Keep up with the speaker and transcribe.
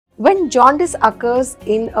When jaundice occurs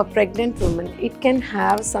in a pregnant woman, it can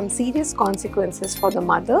have some serious consequences for the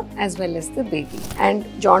mother as well as the baby. And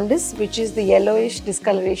jaundice, which is the yellowish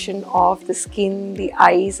discoloration of the skin, the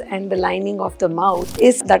eyes and the lining of the mouth,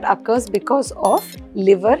 is that occurs because of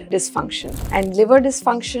liver dysfunction. And liver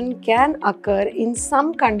dysfunction can occur in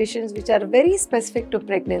some conditions which are very specific to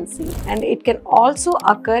pregnancy, and it can also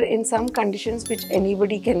occur in some conditions which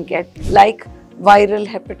anybody can get, like viral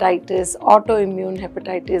hepatitis, autoimmune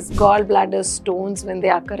hepatitis, gallbladder stones when they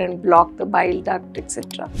occur and block the bile duct,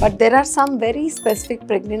 etc. But there are some very specific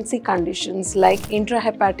pregnancy conditions like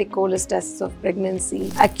intrahepatic cholestasis of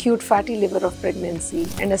pregnancy, acute fatty liver of pregnancy,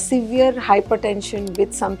 and a severe hypertension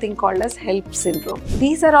with something called as HELP syndrome.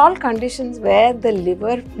 These are all conditions where the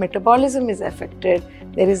liver metabolism is affected.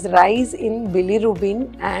 There is rise in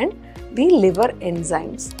bilirubin and the liver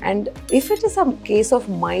enzymes. And if it is a case of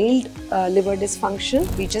mild liver dysfunction,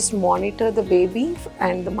 we just monitor the baby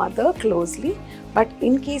and the mother closely. But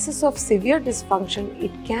in cases of severe dysfunction,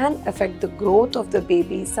 it can affect the growth of the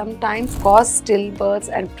baby, sometimes cause stillbirths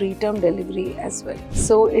and preterm delivery as well.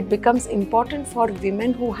 So it becomes important for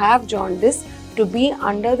women who have jaundice to be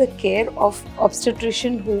under the care of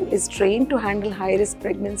obstetrician who is trained to handle high-risk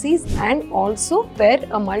pregnancies, and also where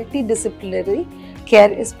a multidisciplinary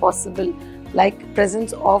care is possible, like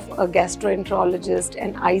presence of a gastroenterologist,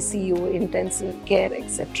 an ICU, intensive care,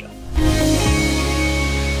 etc.